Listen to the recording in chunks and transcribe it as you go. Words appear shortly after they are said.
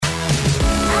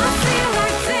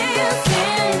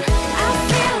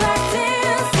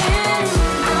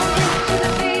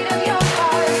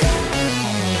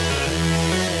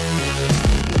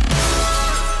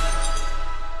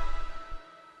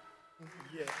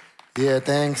Yeah,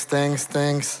 thanks.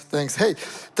 Hey,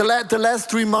 the last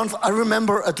 3 months, I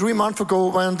remember 3 months ago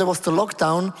when there was the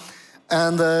lockdown,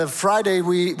 and Friday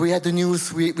we had the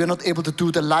news we're not able to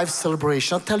do the live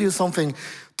celebration. I'll tell you something.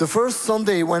 The first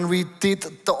Sunday when we did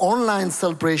the online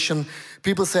celebration,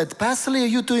 people said, Pastor Lee,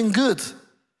 you're doing good.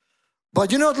 But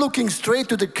you're not looking straight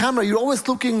to the camera, you're always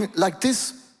looking like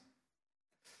this.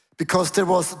 Because there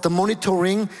was the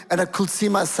monitoring and I could see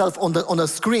myself on the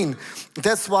screen.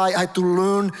 That's why I had to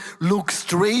learn, look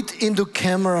straight into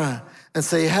camera and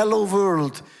say, hello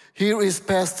world, here is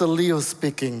Pastor Leo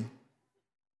speaking.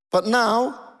 But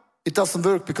now, it doesn't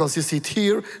work because you see it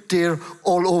here, there,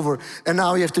 all over. And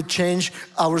now we have to change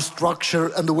our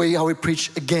structure and the way how we preach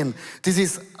again. This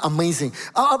is amazing.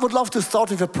 I would love to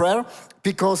start with a prayer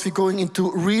because we're going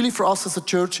into, really for us as a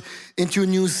church, into a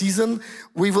new season.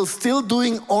 We will still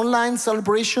doing online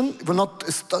celebration. We're not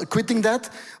quitting that,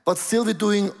 but still we're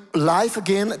doing live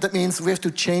again. That means we have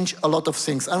to change a lot of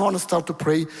things. I want to start to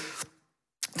pray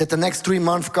that the next 3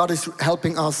 months God is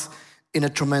helping us in a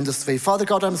tremendous way. Father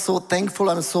God, I'm so thankful,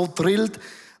 I'm so thrilled,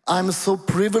 I'm so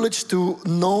privileged to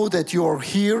know that you are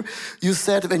here. You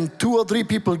said when 2 or 3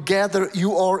 people gather,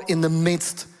 you are in the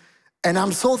midst. And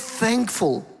I'm so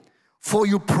thankful for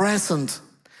your presence.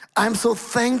 I'm so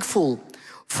thankful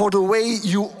for the way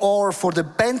you are, for the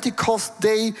Pentecost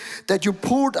day that you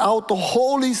poured out the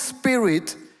Holy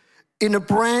Spirit in a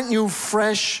brand new,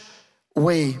 fresh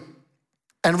way.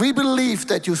 And we believe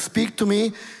that you speak to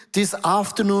me this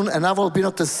afternoon and I will be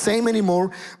not the same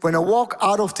anymore. When I walk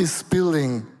out of this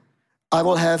building, I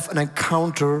will have an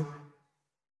encounter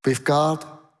with God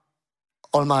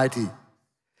Almighty.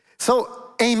 So,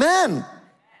 amen.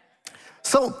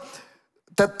 So,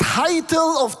 the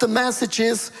title of the message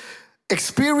is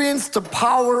Experience the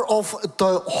Power of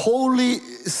the Holy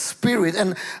Spirit.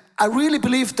 And I really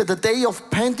believe that the day of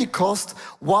Pentecost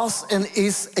was and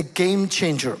is a game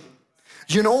changer.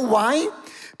 You know why?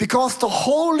 Because the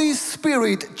Holy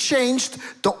Spirit changed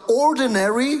the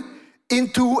ordinary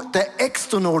into the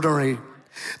extraordinary.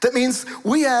 That means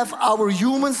we have our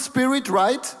human spirit,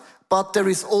 right? But there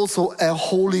is also a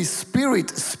Holy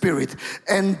Spirit.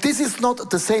 And this is not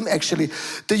the same actually.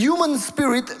 The human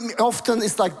spirit often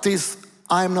is like this: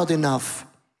 I'm not enough.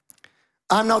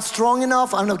 I'm not strong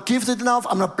enough, I'm not gifted enough,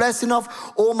 I'm not blessed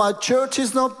enough, or my church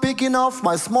is not big enough,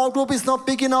 my small group is not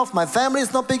big enough, my family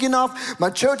is not big enough, my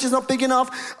church is not big enough,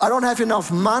 I don't have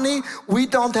enough money, we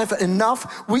don't have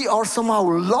enough. We are somehow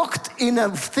locked in a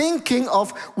thinking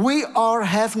of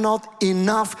have not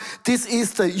enough. This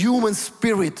is the human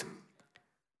spirit.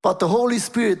 But the Holy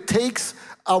Spirit takes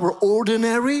our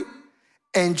ordinary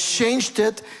and changed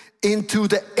it into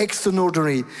the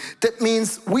extraordinary. That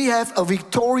means we have a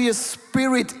victorious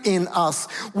spirit in us.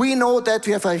 We know that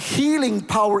we have a healing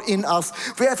power in us.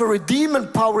 We have a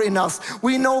redeeming power in us.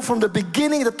 We know from the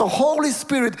beginning that the Holy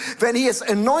Spirit, when He is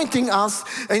anointing us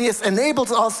and He has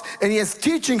enabled us and He is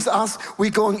teaching us,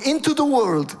 we're going into the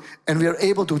world and we are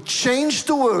able to change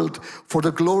the world for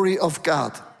the glory of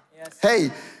God. Yes.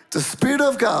 Hey, the Spirit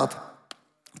of God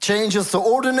changes the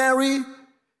ordinary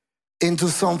into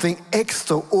something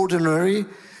extraordinary,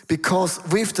 because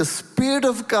with the Spirit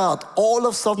of God, all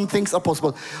of a sudden things are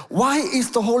possible. Why is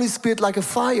the Holy Spirit like a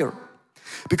fire?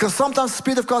 Because sometimes the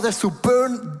Spirit of God has to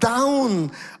burn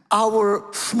down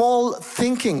our small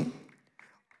thinking.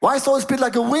 Why is the Holy Spirit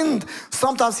like a wind?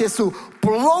 Sometimes He has to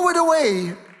blow it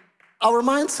away, our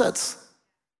mindsets.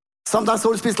 Sometimes the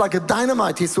Holy Spirit is like a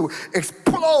dynamite. He has to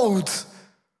explode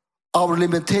our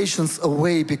limitations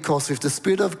away, because with the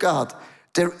Spirit of God,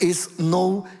 there is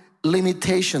no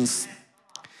limitations.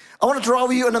 I want to draw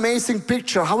you an amazing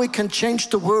picture how we can change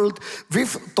the world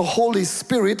with the Holy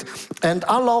Spirit. And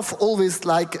I love always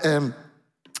like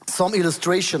some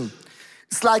illustration.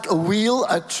 It's like a wheel.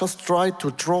 I just tried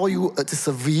to draw you. It is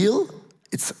a wheel.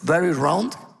 It's very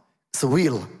round. It's a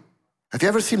wheel. Have you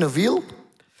ever seen a wheel?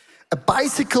 A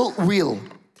bicycle wheel.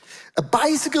 A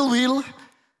bicycle wheel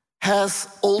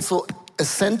has also a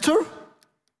center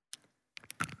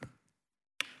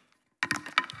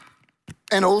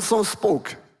and also a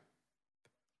spoke.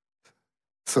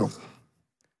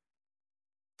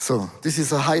 So this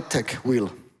is a high-tech wheel.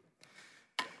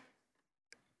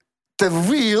 The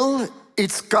wheel,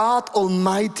 it's God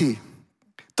Almighty.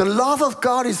 The love of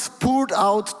God is poured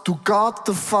out to God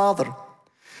the Father.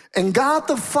 And God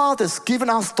the Father has given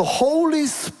us the Holy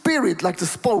Spirit like the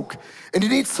spoke. And you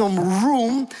need some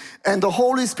room, and the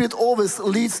Holy Spirit always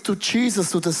leads to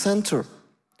Jesus, to the center.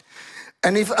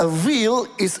 And if a wheel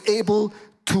is able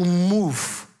to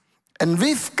move, and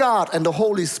with God and the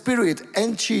Holy Spirit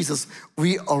and Jesus,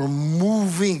 we are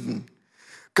moving.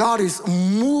 God is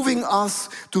moving us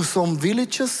to some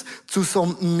villages, to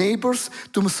some neighbors,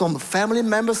 to some family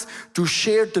members to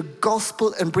share the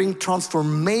gospel and bring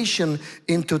transformation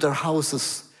into their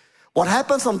houses. What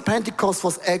happens on Pentecost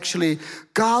was actually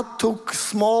God took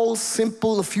small,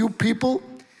 simple, a few people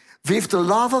with the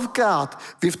love of God,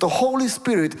 with the Holy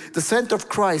Spirit, the center of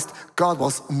Christ. God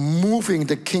was moving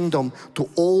the kingdom to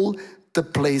all the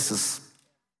places.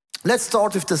 Let's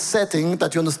start with the setting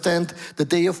that you understand the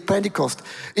day of Pentecost.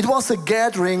 It was a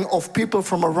gathering of people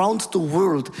from around the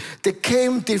world. They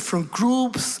came different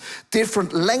groups,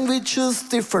 different languages,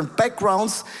 different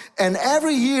backgrounds, and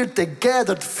every year they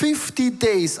gathered 50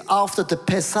 days after the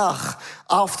Pesach,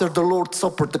 after the Lord's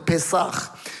Supper, the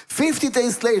Pesach. 50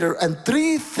 days later, and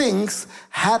three things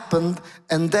happened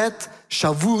in that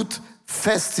Shavuot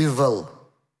festival.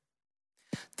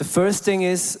 The first thing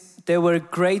is they were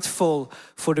grateful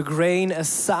for the grain, a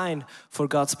sign for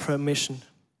God's permission.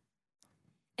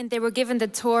 And they were given the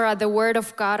Torah, the word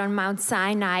of God on Mount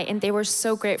Sinai, and they were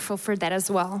so grateful for that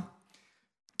as well.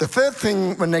 The third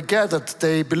thing, when they gathered,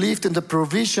 they believed in the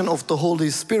provision of the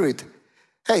Holy Spirit.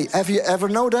 Hey, have you ever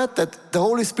known that the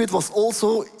Holy Spirit was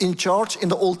also in charge in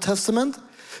the Old Testament?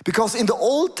 Because in the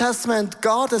Old Testament,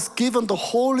 God has given the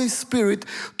Holy Spirit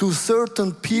to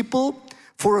certain people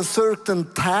for a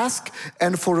certain task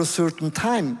and for a certain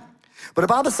time. But the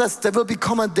Bible says there will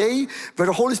become a day where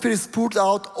the Holy Spirit is poured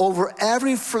out over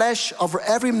every flesh, over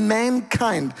every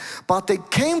mankind. But they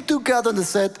came together and they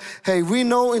said, hey, we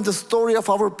know in the story of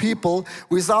our people,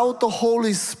 without the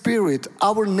Holy Spirit,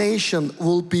 our nation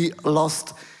will be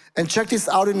lost. And check this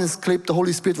out in this clip. The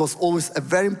Holy Spirit was always a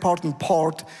very important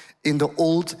part in the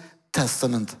Old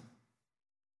Testament.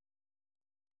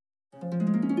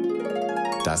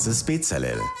 Das ist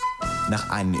Bezalel.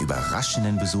 Nach einem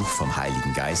überraschenden Besuch vom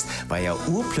Heiligen Geist war er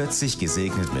urplötzlich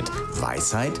gesegnet mit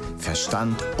Weisheit,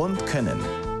 Verstand und Können.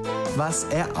 Was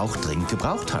er auch dringend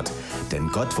gebraucht hat, denn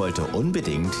Gott wollte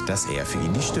unbedingt, dass er für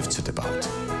ihn die Stiftshütte baut.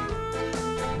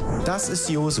 Das ist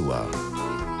Josua.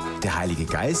 Der Heilige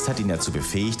Geist hat ihn dazu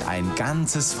befähigt, ein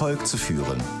ganzes Volk zu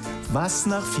führen, was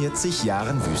nach 40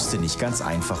 Jahren Wüste nicht ganz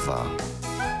einfach war.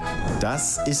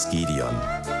 Das ist Gideon.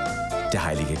 Der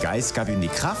Heilige Geist gab ihm die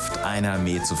Kraft, eine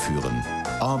Armee zu führen,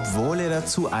 obwohl er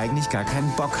dazu eigentlich gar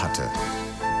keinen Bock hatte.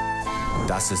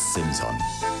 Das ist Simson.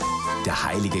 Der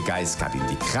Heilige Geist gab ihm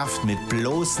die Kraft, mit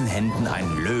bloßen Händen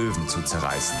einen Löwen zu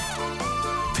zerreißen.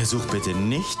 Versuch bitte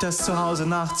nicht, das zu Hause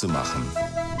nachzumachen.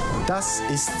 Das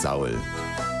ist Saul.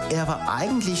 Er war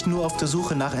eigentlich nur auf der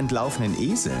Suche nach entlaufenen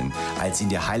Eseln, als ihn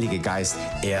der Heilige Geist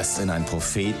erst in einen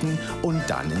Propheten und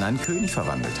dann in einen König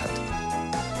verwandelt hat.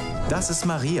 Das ist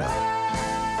Maria.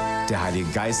 Der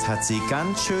Heilige Geist hat sie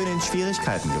ganz schön in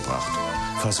Schwierigkeiten gebracht.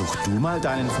 Versuch du mal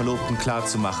deinen Verlobten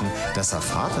klarzumachen, dass er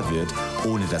Vater wird,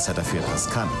 ohne dass er dafür etwas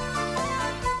kann.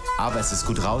 Aber es ist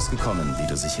gut rausgekommen, wie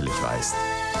du sicherlich weißt.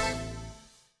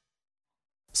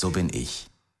 So bin ich,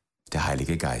 der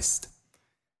Heilige Geist.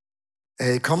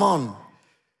 Hey, come on.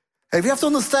 Hey, we have to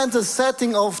understand the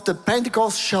setting of the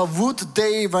Pentecost Shavuot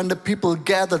day when the people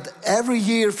gathered every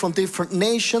year from different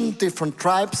nations, different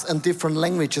tribes, and different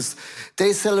languages.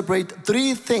 They celebrate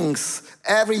three things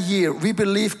every year. We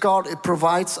believe God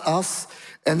provides us,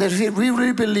 and we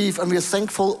really believe and we are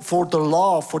thankful for the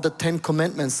law, for the 10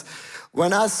 Commandments.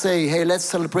 When I say, hey, let's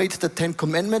celebrate the 10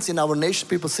 Commandments in our nation,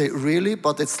 people say, really?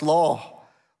 But it's law.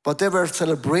 But they were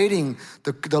celebrating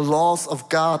the laws of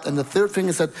God. And the third thing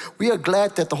is that we are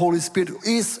glad that the Holy Spirit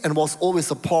is and was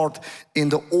always a part in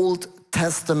the Old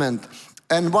Testament.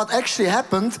 And what actually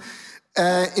happened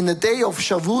in the day of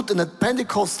Shavuot and the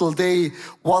Pentecostal day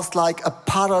was like a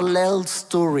parallel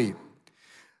story.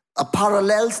 A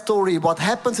parallel story. What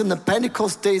happens in the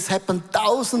Pentecost days happened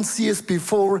thousands years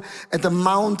before at the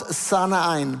Mount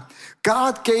Sinai.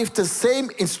 God gave the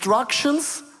same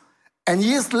instructions, and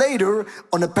years later,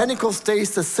 on the Pentecost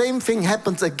days, the same thing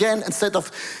happens again. Instead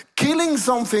of killing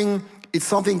something,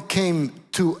 something came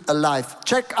to life.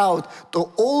 Check out the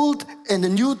Old and the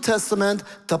New Testament,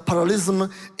 the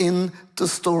parallelism in the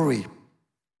story.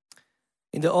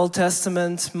 In the Old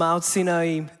Testament, Mount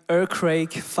Sinai,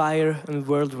 earthquake, fire, and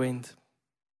whirlwind.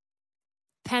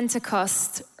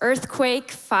 Pentecost, earthquake,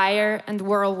 fire, and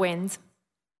whirlwind.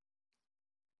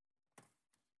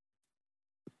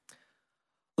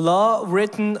 Law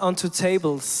written onto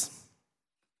tables.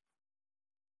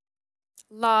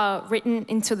 Law written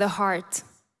into the heart.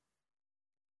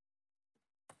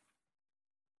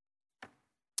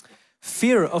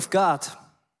 Fear of God.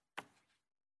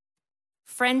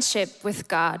 Friendship with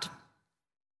God.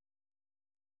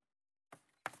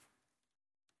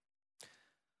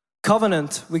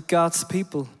 Covenant with God's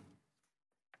people.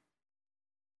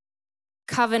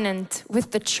 covenant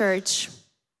with the church.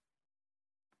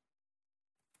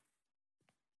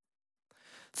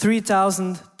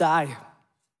 3,000 die.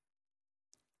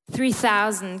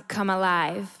 3,000 come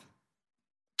alive.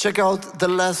 Check out the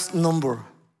last number.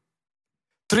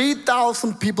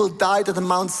 3,000 people died at the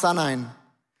Mount Sinai.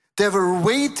 They were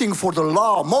waiting for the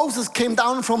law. Moses came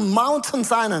down from Mountain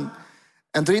Sinai,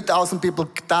 and 3,000 people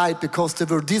died because they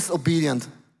were disobedient.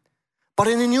 But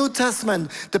in the New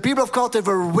Testament, the people of God, they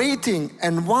were waiting,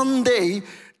 and one day,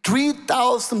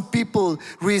 3,000 people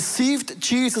received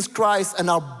Jesus Christ and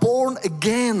are born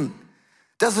again.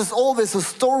 There's always a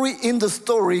story in the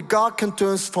story. God can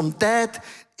turn us from death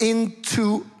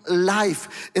into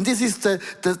life. And this is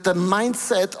the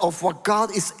mindset of what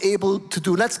God is able to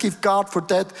do. Let's give God for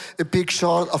that a big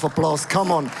shout of applause.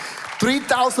 Come on.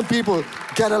 3,000 people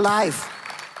get alive.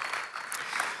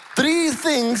 Three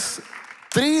things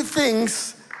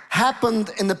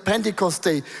happened in the Pentecost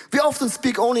day. We often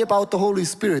speak only about the Holy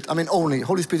Spirit. I mean, only.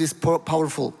 Holy Spirit is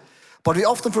powerful. But we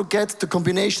often forget the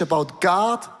combination about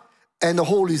God and the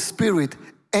Holy Spirit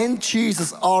and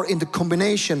Jesus are in the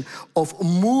combination of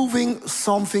moving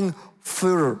something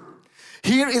further.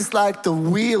 Here is like the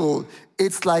wheel.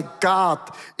 It's like God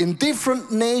in different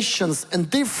nations and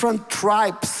different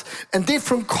tribes and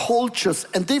different cultures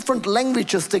and different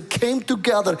languages. They came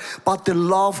together, but they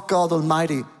love God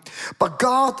Almighty. But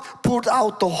God poured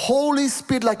out the Holy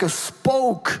Spirit like a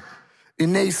spoke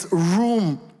in this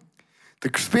room.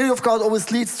 The Spirit of God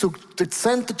always leads to the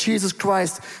center Jesus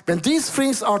Christ. When these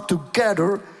things are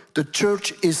together, the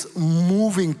church is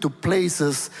moving to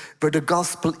places where the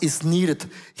gospel is needed.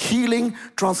 Healing,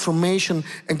 transformation,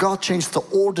 and God changed the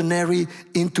ordinary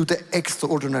into the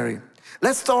extraordinary.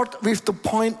 Let's start with the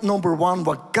point number one.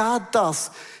 What God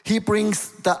does, He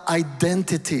brings the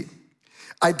identity.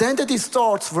 Identity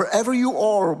starts wherever you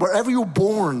are, wherever you're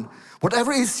born.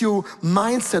 Whatever is your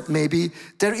mindset maybe,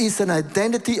 there is an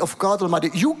identity of God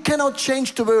Almighty. You cannot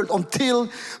change the world until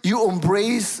you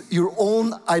embrace your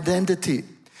own identity.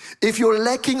 If you're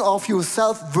lacking of your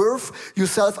self-worth, your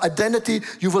self-identity,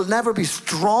 you will never be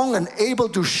strong and able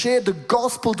to share the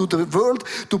gospel to the world,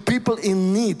 to people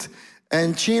in need.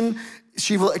 And Jean,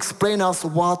 she will explain us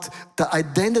what the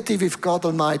identity with God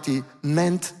Almighty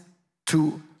meant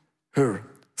to her.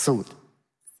 So,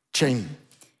 Jane.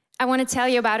 I want to tell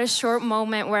you about a short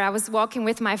moment where I was walking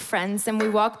with my friends and we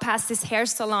walked past this hair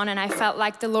salon and I felt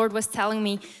like the Lord was telling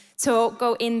me to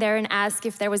go in there and ask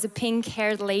if there was a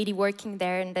pink-haired lady working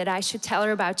there and that I should tell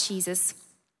her about Jesus.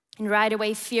 And right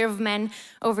away, fear of men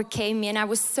overcame me and I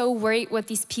was so worried what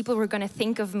these people were going to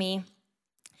think of me.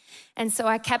 And so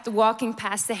I kept walking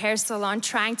past the hair salon,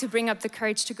 trying to bring up the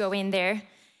courage to go in there.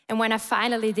 And when I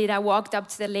finally did, I walked up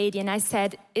to the lady and I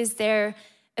said, "Is there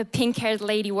a pink-haired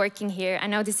lady working here?" I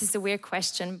know this is a weird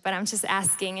question, but I'm just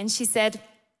asking. And she said,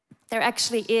 "There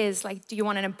actually is. Like, do you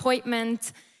want an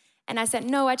appointment?" And I said,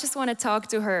 "No, I just want to talk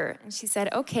to her." And she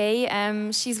said, "Okay,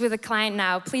 she's with a client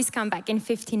now. Please come back in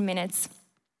 15 minutes.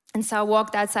 And so I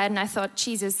walked outside and I thought,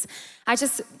 Jesus,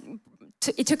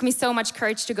 it took me so much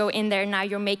courage to go in there. Now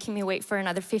you're making me wait for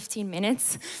another 15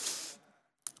 minutes.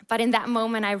 But in that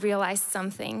moment, I realized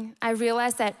something. I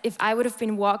realized that if I would have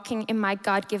been walking in my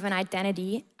God-given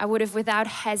identity, I would have, without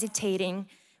hesitating,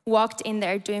 walked in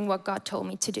there doing what God told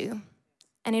me to do.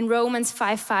 And in Romans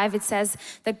 5:5, it says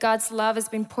that God's love has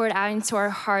been poured out into our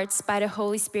hearts by the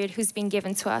Holy Spirit who's been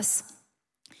given to us.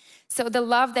 So the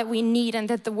love that we need and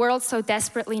that the world so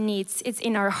desperately needs, it's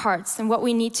in our hearts. And what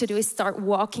we need to do is start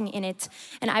walking in it.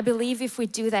 And I believe if we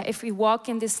do that, if we walk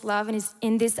in this love and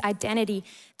in this identity,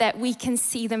 that we can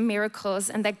see the miracles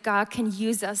and that God can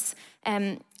use us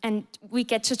and we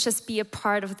get to just be a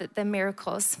part of the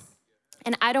miracles.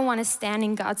 And I don't want to stand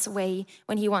in God's way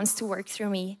when He wants to work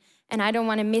through me. And I don't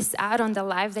want to miss out on the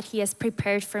life that He has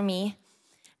prepared for me.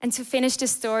 And to finish the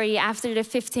story, after the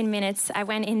 15 minutes, I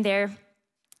went in there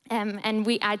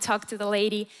I talked to the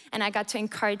lady and I got to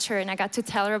encourage her and I got to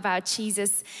tell her about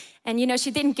Jesus. And you know,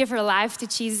 she didn't give her life to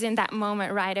Jesus in that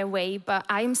moment right away, but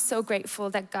I am so grateful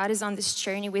that God is on this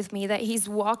journey with me, that He's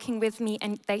walking with me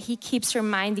and that He keeps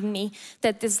reminding me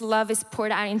that this love is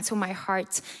poured out into my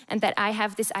heart and that I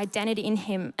have this identity in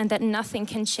Him and that nothing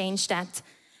can change that.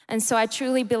 And so I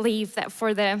truly believe that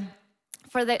for the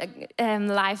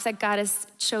life that God has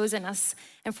chosen us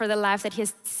and for the life that He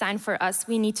has designed for us,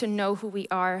 we need to know who we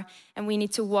are and we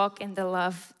need to walk in the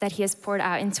love that He has poured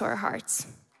out into our hearts.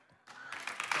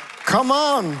 Come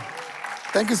on.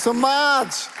 Thank you so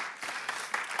much.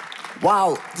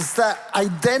 Wow, the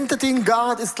identity in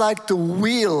God is like the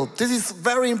wheel. This is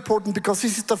very important because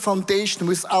this is the foundation.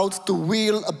 Without the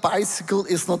wheel, a bicycle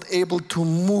is not able to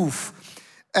move.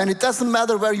 And it doesn't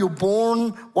matter where you're born,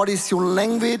 what is your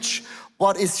language,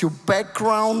 what is your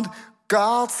background.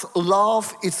 God's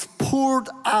love is poured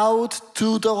out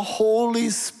to the Holy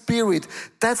Spirit.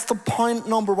 That's the point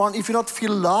number one. If you not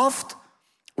feel loved,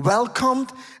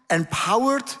 welcomed,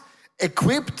 empowered,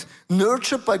 equipped,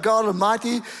 nurtured by God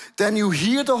Almighty, then you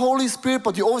hear the Holy Spirit,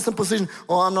 but you're always in position,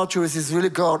 oh, I'm not sure, is this really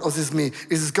God or is this me?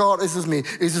 Is this God or is this me?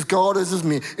 Is this God or is this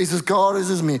me? Is this God or is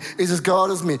this me? Is this God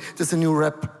or is me? There's a new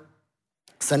rap.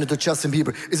 Send it to Justin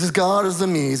Bieber. Is this God or is it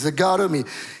me? Is it God or me?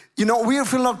 You know, we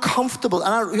feel not comfortable.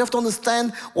 And you have to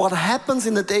understand what happens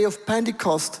in the day of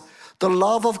Pentecost. The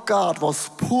love of God was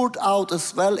poured out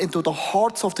as well into the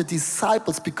hearts of the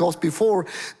disciples, because before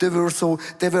they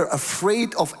were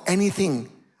afraid of anything.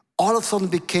 All of a sudden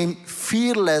became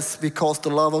fearless because the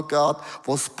love of God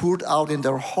was poured out in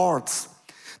their hearts.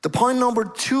 The point number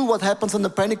two, what happens on the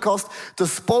Pentecost, the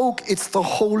spoke, it's the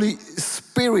Holy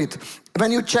Spirit.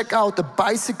 When you check out the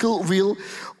bicycle wheel,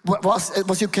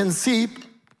 what you can see,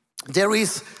 there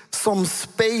is some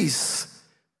space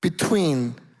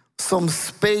between, some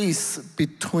space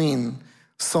between,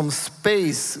 some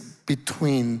space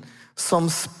between, some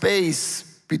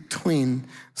space between,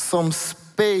 some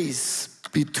space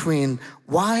between.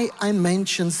 Why I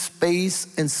mention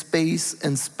space and space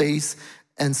and space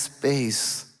and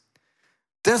space?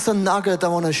 There's a nugget I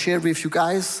want to share with you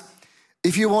guys.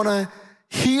 If you want to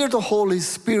hear the Holy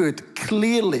Spirit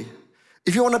clearly,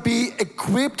 if you want to be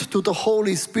equipped to the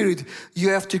Holy Spirit, you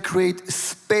have to create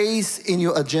space in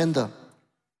your agenda.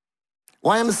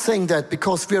 Why am I saying that?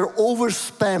 Because we are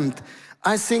overspammed.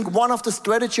 I think one of the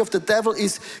strategy of the devil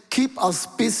is keep us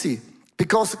busy.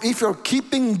 Because if you're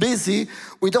keeping busy,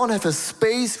 we don't have a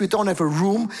space, we don't have a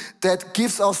room that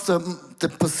gives us the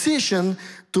position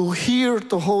to hear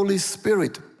the Holy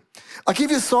Spirit. I'll give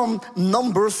you some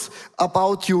numbers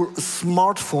about your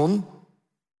smartphone.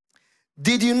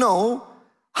 Did you know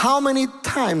how many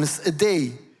times a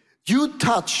day you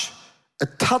touch a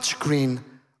touchscreen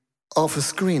of a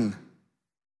screen?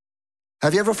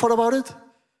 Have you ever thought about it?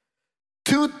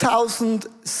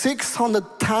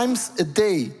 2,600 times a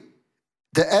day,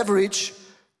 the average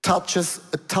touches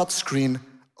a touchscreen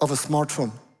of a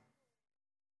smartphone.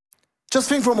 Just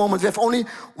think for a moment, we have only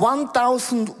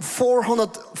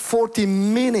 1,440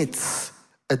 minutes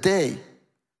a day.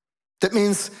 That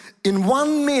means in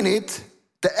 1 minute,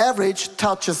 the average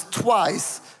touches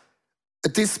twice a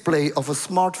display of a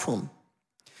smartphone.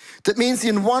 That means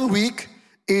in 1 week,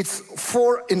 in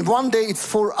 1 day it's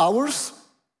 4 hours.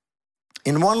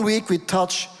 In 1 week, we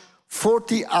touch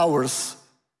 40 hours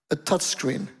a touch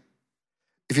screen.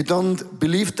 If you don't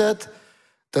believe that,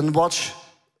 then watch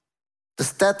the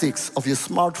statistics of your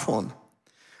smartphone.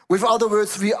 With other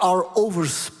words, we are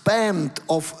overspammed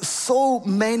of so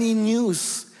many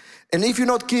news. And if you're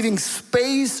not giving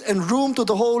space and room to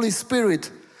the Holy Spirit,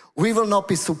 we will not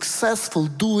be successful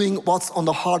doing what's on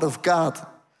the heart of God.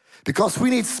 Because we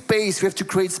need space, we have to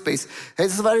create space. Hey,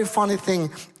 it's a very funny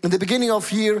thing. In the beginning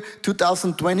of year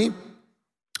 2020,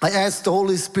 I asked the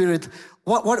Holy Spirit,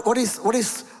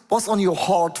 what's on your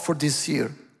heart for this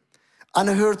year? And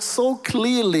I heard so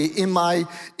clearly in my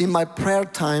prayer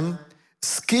time,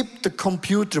 skip the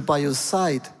computer by your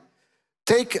side.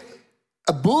 Take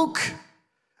a book,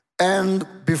 and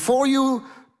before you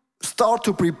start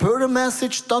to prepare a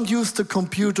message, don't use the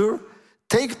computer.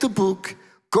 Take the book,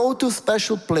 go to a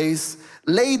special place,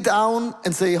 lay down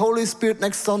and say, Holy Spirit,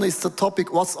 next Sunday is the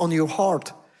topic, what's on your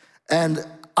heart? And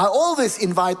I always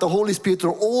invite the Holy Spirit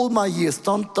through all my years.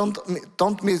 Don't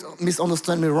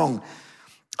misunderstand me wrong.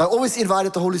 I always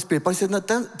invited the Holy Spirit, but I said, no,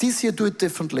 this year do it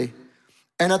differently.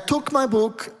 And I took my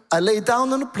book, I lay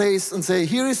down on a place and say,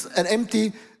 here is an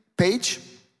empty page.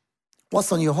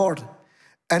 What's on your heart?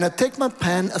 And I take my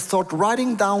pen, I start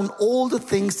writing down all the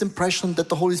things, impression that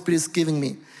the Holy Spirit is giving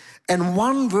me. And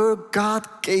one word God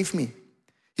gave me.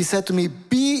 He said to me,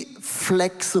 be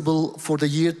flexible for the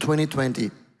year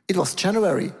 2020. It was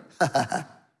January.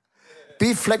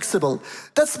 Be flexible.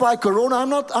 That's why Corona,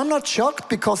 I'm not shocked,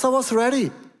 because I was ready.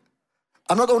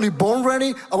 I'm not only born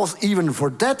ready, I was even for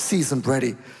that season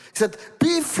ready. He said,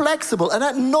 be flexible. And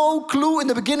I had no clue in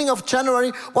the beginning of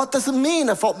January, what does it mean?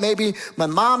 I thought maybe my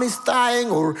mom is dying,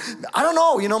 or I don't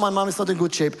know, my mom is not in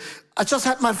good shape. I just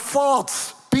had my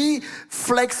thoughts. Be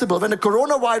flexible. When the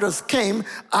coronavirus came,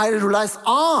 I realized,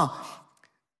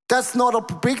 that's not a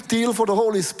big deal for the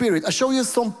Holy Spirit. I show you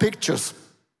some pictures.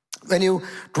 When you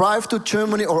drive to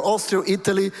Germany or Austria or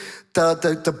Italy,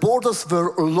 the borders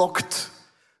were locked.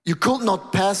 You could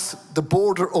not pass the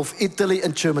border of Italy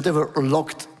and Germany. They were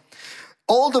locked.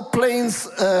 All the planes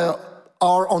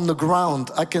are on the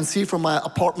ground. I can see from my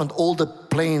apartment all the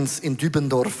planes in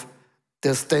Dübendorf.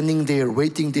 They're standing there,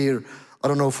 waiting there. I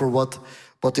don't know for what,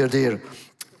 but they're there.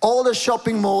 All the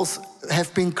shopping malls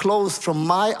have been closed. From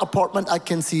my apartment, I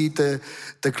can see the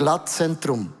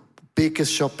Glattzentrum,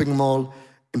 biggest shopping mall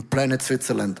in planet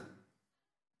Switzerland.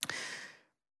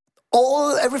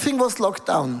 Everything was locked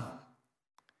down.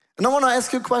 And I want to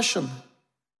ask you a question.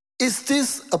 Is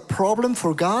this a problem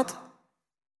for God?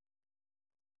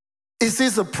 Is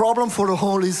this a problem for the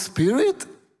Holy Spirit?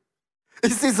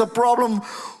 Is this a problem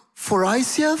for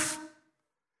ICF?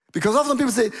 Because often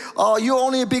people say, oh, you're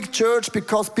only a big church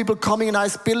because people come in a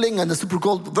nice building and a super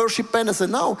gold worship band. I say,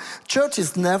 no, church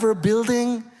is never a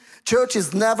building. Church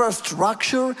is never a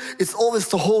structure. It's always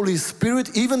the Holy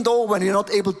Spirit. Even though when you're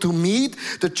not able to meet,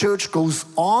 the church goes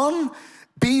on.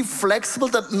 Be flexible.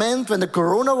 That meant when the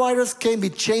coronavirus came, we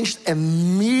changed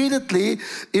immediately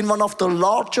in one of the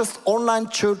largest online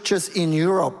churches in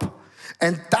Europe.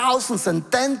 And thousands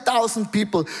and 10,000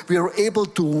 people we were able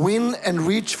to win and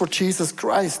reach for Jesus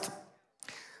Christ.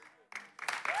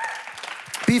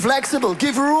 Be flexible,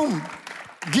 give room,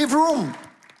 give room.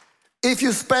 If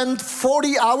you spend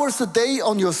 40 hours a day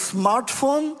on your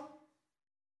smartphone,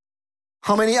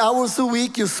 how many hours a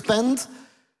week you spend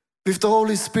with the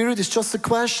Holy Spirit is just a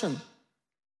question.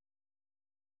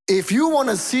 If you want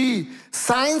to see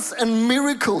signs and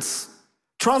miracles,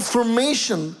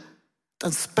 transformation,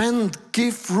 then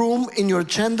give room in your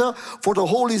agenda for the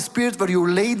Holy Spirit, where you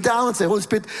lay down and say, Holy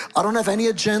Spirit, I don't have any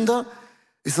agenda.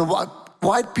 It's a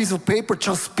white piece of paper,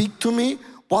 just speak to me.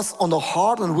 What's on the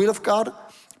heart and will of God?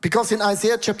 Because in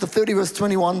Isaiah chapter 30, verse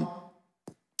 21,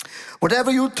 whatever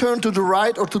you turn to the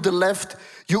right or to the left,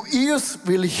 your ears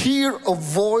will hear a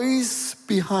voice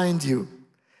behind you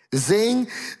saying,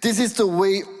 this is the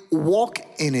way, walk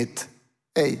in it.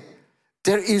 Hey,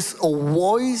 there is a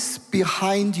voice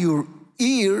behind your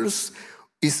ears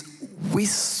is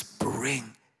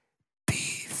whispering, be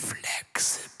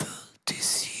flexible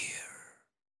this year.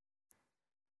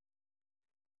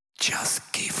 Just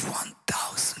give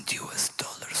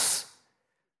 $1,000.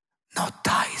 Not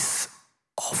tithes,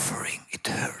 offering, it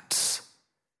hurts.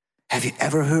 Have you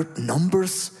ever heard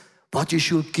numbers, what you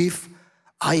should give?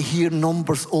 I hear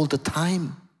numbers all the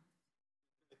time.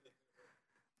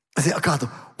 I say, oh God,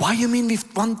 why you mean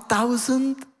with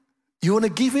 1,000? You want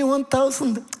to give me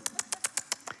 1,000?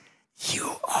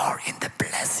 You are in the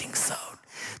blessing zone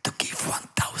to give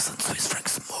 1,000 Swiss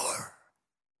francs more.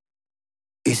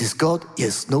 Is this God?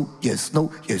 Yes, no, yes,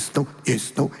 no, yes, no,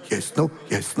 yes, no, yes, no,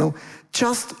 yes, no.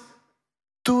 Just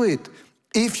do it.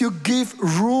 If you give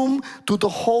room to the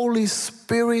Holy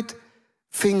Spirit,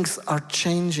 things are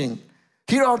changing.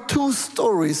 Here are two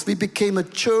stories. We became a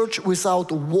church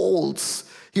without walls.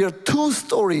 Here are two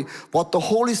stories, what the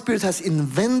Holy Spirit has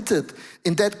invented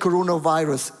in that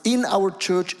coronavirus, in our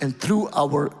church and through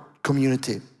our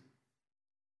community.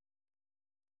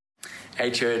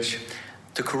 Hey church,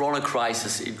 the corona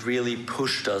crisis, it really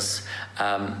pushed us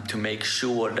to make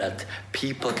sure that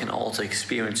people can also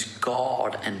experience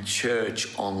God and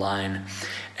church online.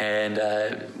 And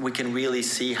we can really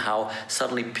see how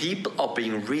suddenly people are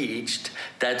being reached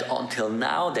that until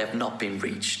now they have not been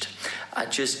reached.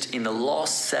 Just in the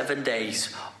last 7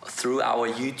 days, through our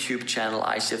YouTube channel,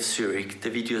 ICF Zurich,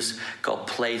 the videos got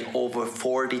played over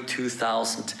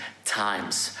 42,000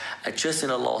 times. Just in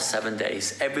the last 7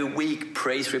 days. Every week,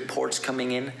 praise reports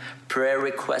coming in, prayer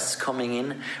requests coming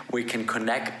in. We can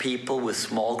connect people with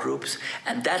small groups.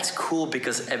 And that's cool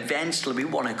because eventually we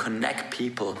want to connect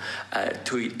people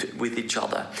with each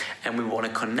other. And we want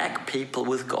to connect people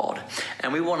with God.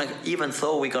 And we want to, even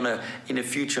though we're going to in the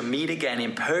future meet again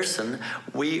in person,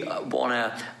 we want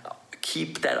to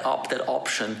keep that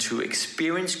option to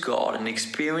experience God and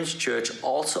experience church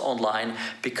also online,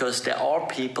 because there are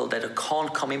people that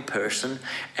can't come in person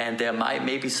and they might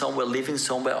maybe somewhere living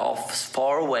somewhere off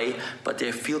far away, but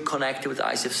they feel connected with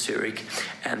ICF Zurich,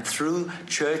 and through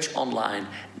church online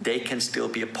they can still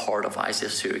be a part of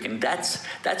ICF Zurich. And that's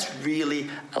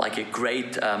really like a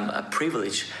great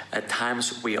privilege at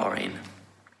times we are in.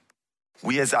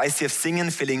 We as ICF Singen,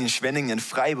 Villingen, Schwenningen and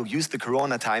Freiburg use the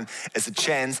Corona time as a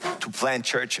chance to plant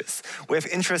churches. We have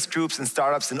interest groups and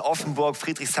startups in Offenburg,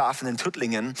 Friedrichshafen and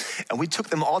Tuttlingen, and we took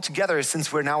them all together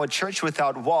since we're now a church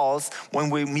without walls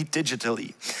when we meet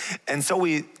digitally. And so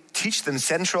we teach them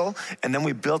central, and then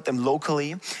we build them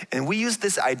locally. And we use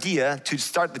this idea to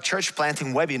start the church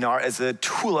planting webinar as a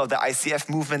tool of the ICF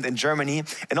movement in Germany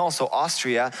and also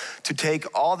Austria, to take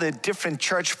all the different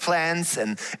church plans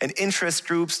and interest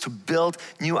groups to build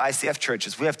new ICF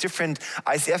churches. We have different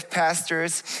ICF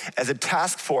pastors as a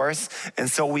task force,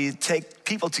 and so we take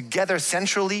people together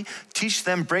centrally, teach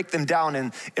them, break them down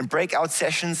in breakout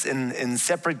sessions in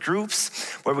separate groups,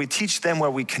 where we teach them, where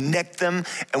we connect them,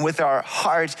 and with our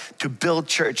heart to build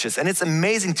churches. And it's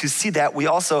amazing to see that. We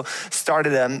also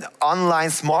started an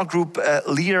online small group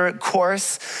leader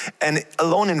course, and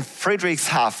alone in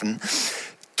Friedrichshafen,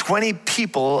 20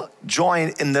 people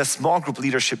joined in the small group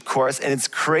leadership course, and it's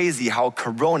crazy how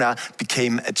Corona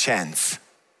became a chance.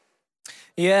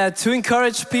 Yeah, to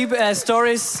encourage people,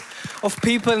 stories of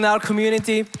people in our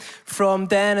community, from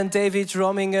Dan and David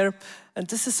Rominger. And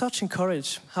this is such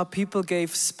encourage how people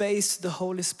gave space to the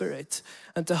Holy Spirit,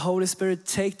 and the Holy Spirit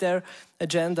take their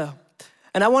agenda.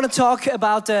 And I want to talk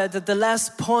about the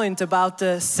last point, about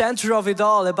the center of it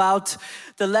all, about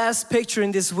the last picture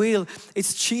in this wheel.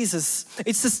 It's Jesus.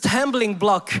 It's the stumbling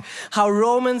block. How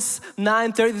Romans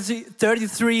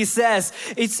 9:33 says,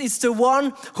 it's the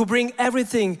one who brings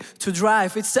everything to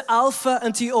drive. It's the Alpha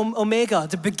and the Omega,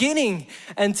 the beginning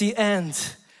and the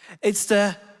end. It's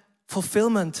the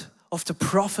fulfillment of the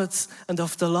prophets and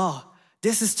of the law.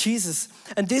 This is Jesus.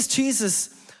 And this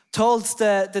Jesus told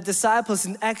the disciples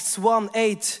in Acts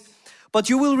 1:8, but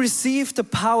you will receive the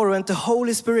power when the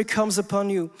Holy Spirit comes upon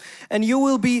you, and you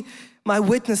will be my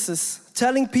witnesses,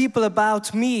 telling people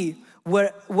about me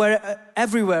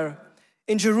everywhere,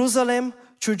 in Jerusalem,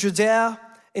 through Judea,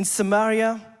 in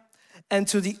Samaria, and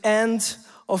to the end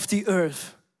of the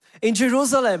earth. In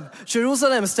Jerusalem,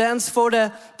 Jerusalem stands for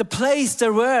the place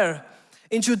there were.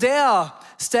 In Judea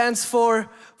stands for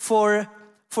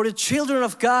the children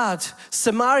of God.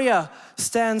 Samaria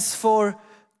stands for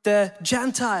the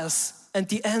Gentiles and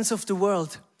the ends of the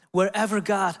world, wherever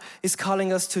God is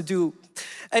calling us to do.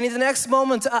 And in the next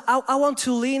moment, I want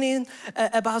to lean in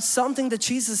about something that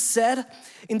Jesus said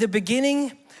in the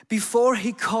beginning before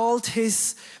he called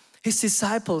his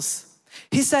disciples.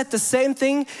 He said the same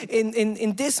thing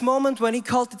in this moment when he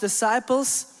called the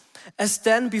disciples as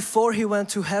then before he went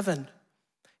to heaven.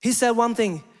 He said one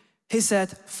thing. He said,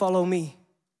 follow me.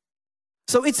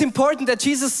 So it's important that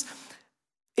Jesus,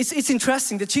 it's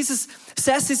interesting that Jesus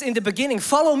says this in the beginning,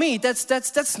 follow me,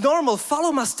 that's normal,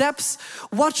 follow my steps,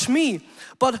 watch me.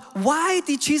 But why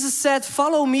did Jesus said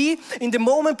follow me in the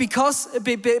moment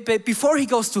before he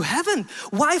goes to heaven?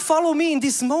 Why follow me in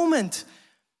this moment?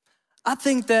 I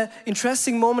think the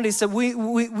interesting moment is that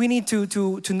we need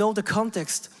to know the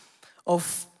context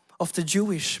of the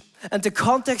Jewish. And the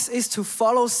context is to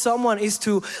follow someone, is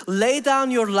to lay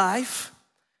down your life.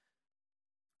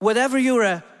 Whether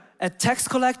you're a tax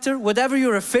collector, whether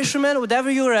you're a fisherman, whether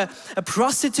you're a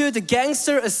prostitute, a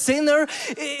gangster, a sinner,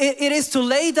 it is to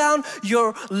lay down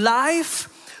your life,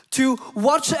 to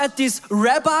watch at this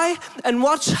rabbi and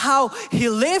watch how he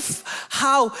live,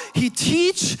 how he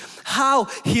teach, how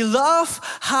he love,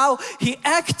 how he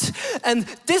act. And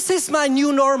this is my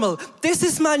new normal. This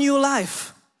is my new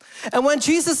life. And when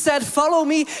Jesus said, follow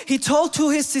me, he told to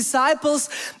his disciples,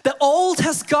 the old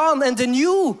has gone and the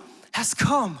new has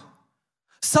come.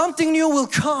 Something new will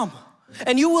come,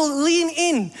 and you will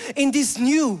lean in this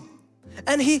new.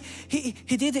 And he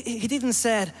didn't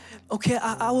say, okay,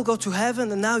 I will go to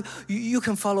heaven, and now you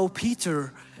can follow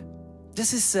Peter.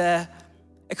 This is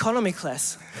economy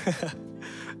class.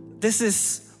 This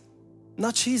is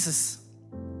not Jesus.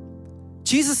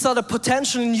 Jesus saw the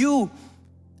potential in you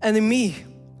and in me.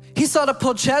 He saw the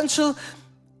potential,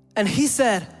 and he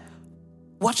said,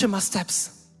 watch my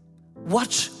steps.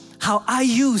 Watch how I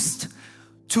used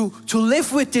to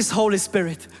live with this Holy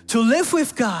Spirit, to live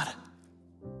with God.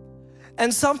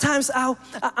 And sometimes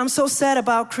I'm so sad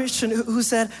about Christian who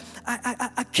said,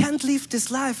 I can't live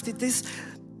this life.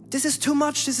 This is too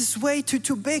much. This is way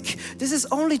too big. This is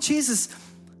only Jesus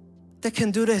that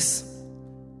can do this.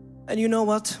 And you know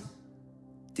what?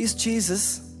 This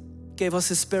Jesus gave us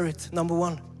his Spirit, number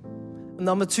one. And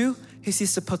number two, he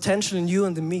sees the potential in you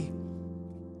and in me.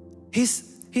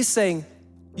 He's saying,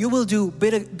 you will do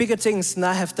bigger things than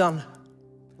I have done.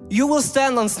 You will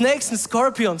stand on snakes and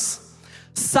scorpions.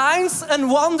 Signs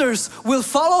and wonders will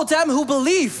follow them who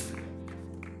believe.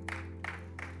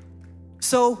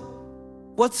 So,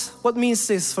 what means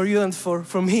this for you and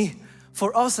for me?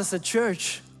 For us as a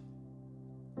church?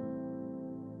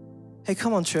 Hey,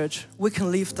 come on, church. We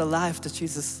can live the life that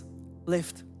Jesus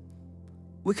lived.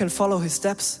 We can follow his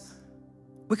steps.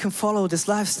 We can follow this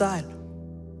lifestyle.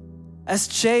 As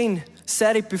Jane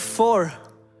said it before,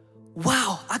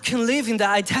 wow, I can live in the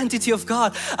identity of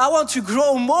God. I want to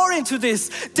grow more into this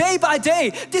day by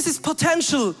day. This is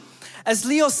potential. As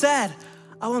Leo said,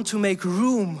 I want to make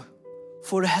room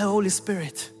for the Holy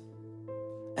Spirit.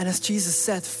 And as Jesus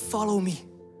said, follow me.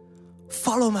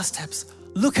 Follow my steps.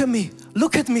 Look at me.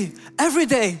 Look at me. Every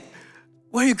day.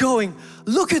 Where are you going?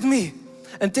 Look at me.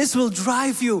 And this will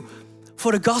drive you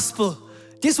for the gospel.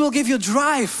 This will give you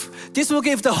drive. This will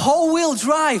give the whole wheel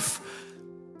drive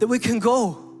that we can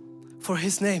go for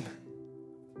His name.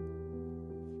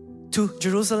 To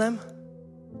Jerusalem,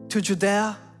 to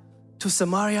Judea, to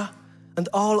Samaria, and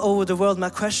all over the world. My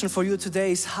question for you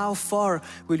today is, how far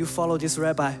will you follow this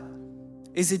rabbi?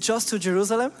 Is it just to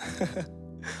Jerusalem?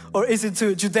 Or is it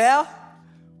to Judea?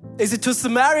 Is it to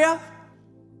Samaria?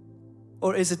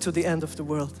 Or is it to the end of the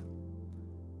world?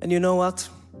 And you know what?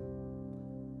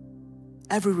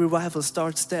 Every revival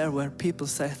starts there where people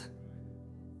said,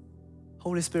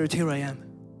 Holy Spirit, here I am.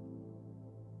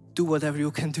 Do whatever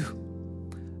you can do.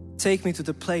 Take me to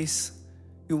the place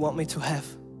you want me to have.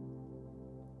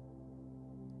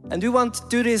 And we want to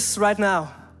do this right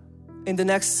now in the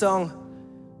next song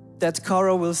that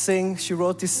Caro will sing. She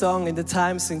wrote this song in the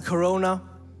times in Corona.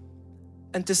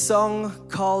 And the song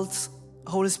called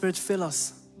Holy Spirit, Fill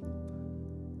Us.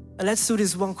 And let's do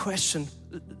this one question.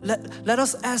 Let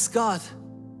us ask God,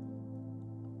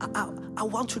 I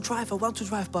want to drive,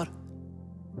 but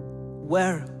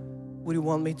where would you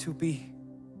want me to be?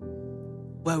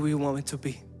 Where will you want me to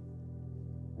be?